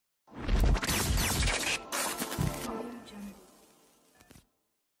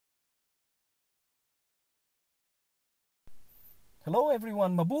Hello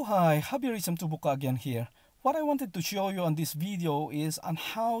everyone, mabuhay! Habirism Tubuka again here. What I wanted to show you on this video is on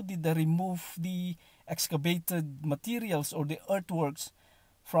how did they remove the excavated materials or the earthworks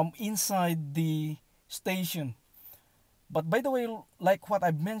from inside the station. But by the way, like what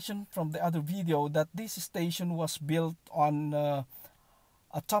I've mentioned from the other video, that this station was built on a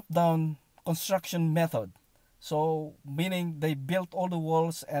top-down construction method. So meaning they built all the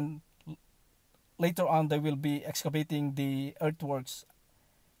walls and later on they will be excavating the earthworks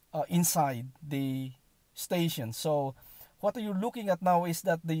inside the station. So what you're looking at now is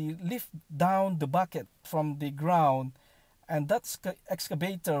that they lift down the bucket from the ground, and that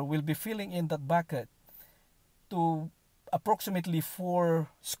excavator will be filling in that bucket to approximately 4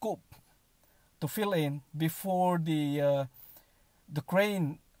 scoop to fill in before the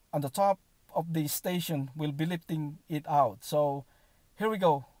crane on the top of the station will be lifting it out. So here we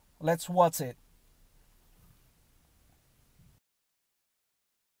go, let's watch it.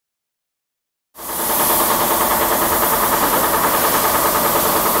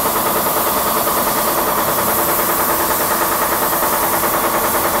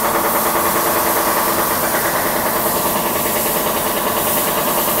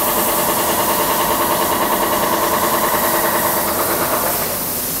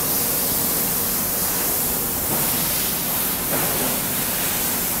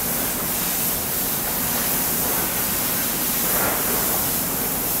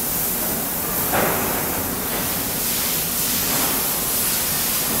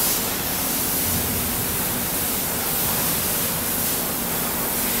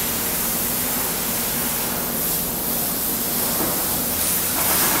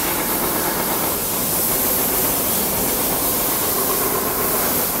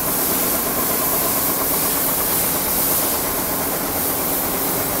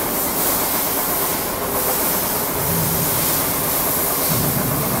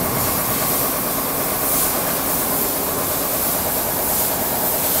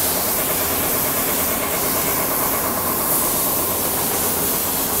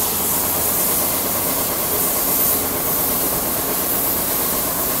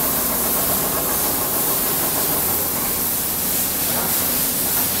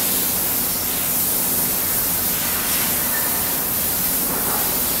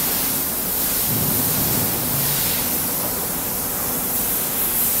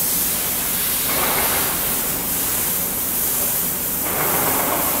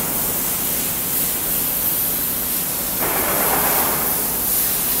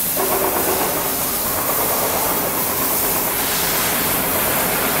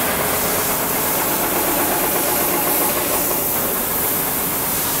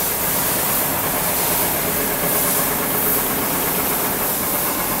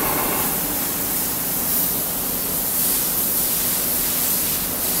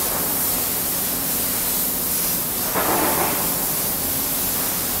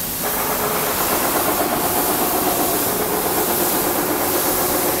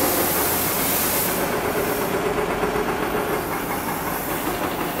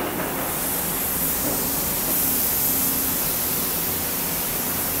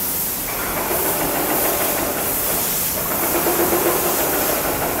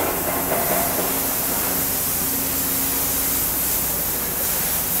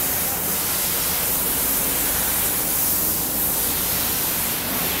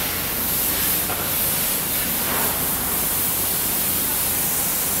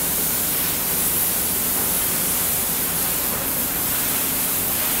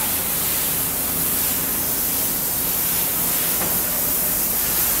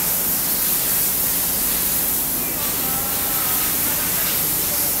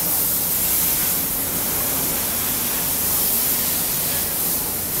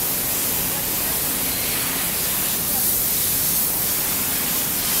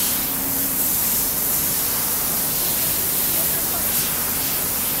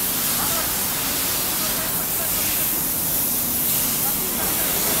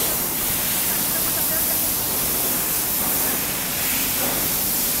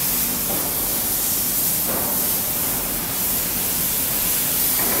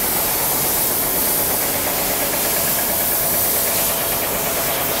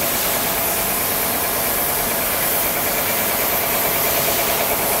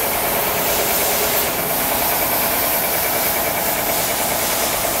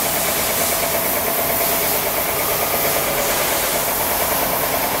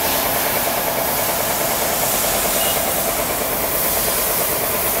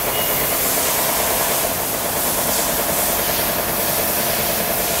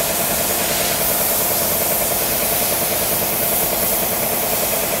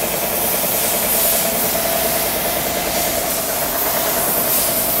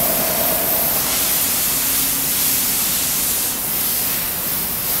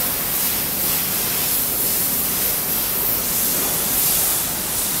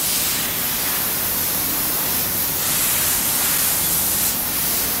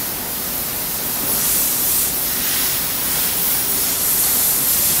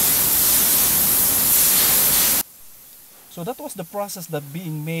 So that was the process that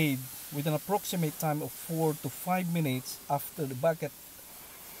being made with an approximate time of 4 to 5 minutes after the bucket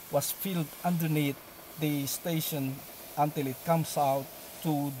was filled underneath the station until it comes out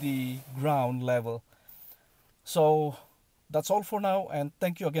to the ground level. So that's all for now, and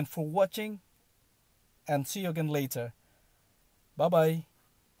thank you again for watching, and see you again later. Bye bye.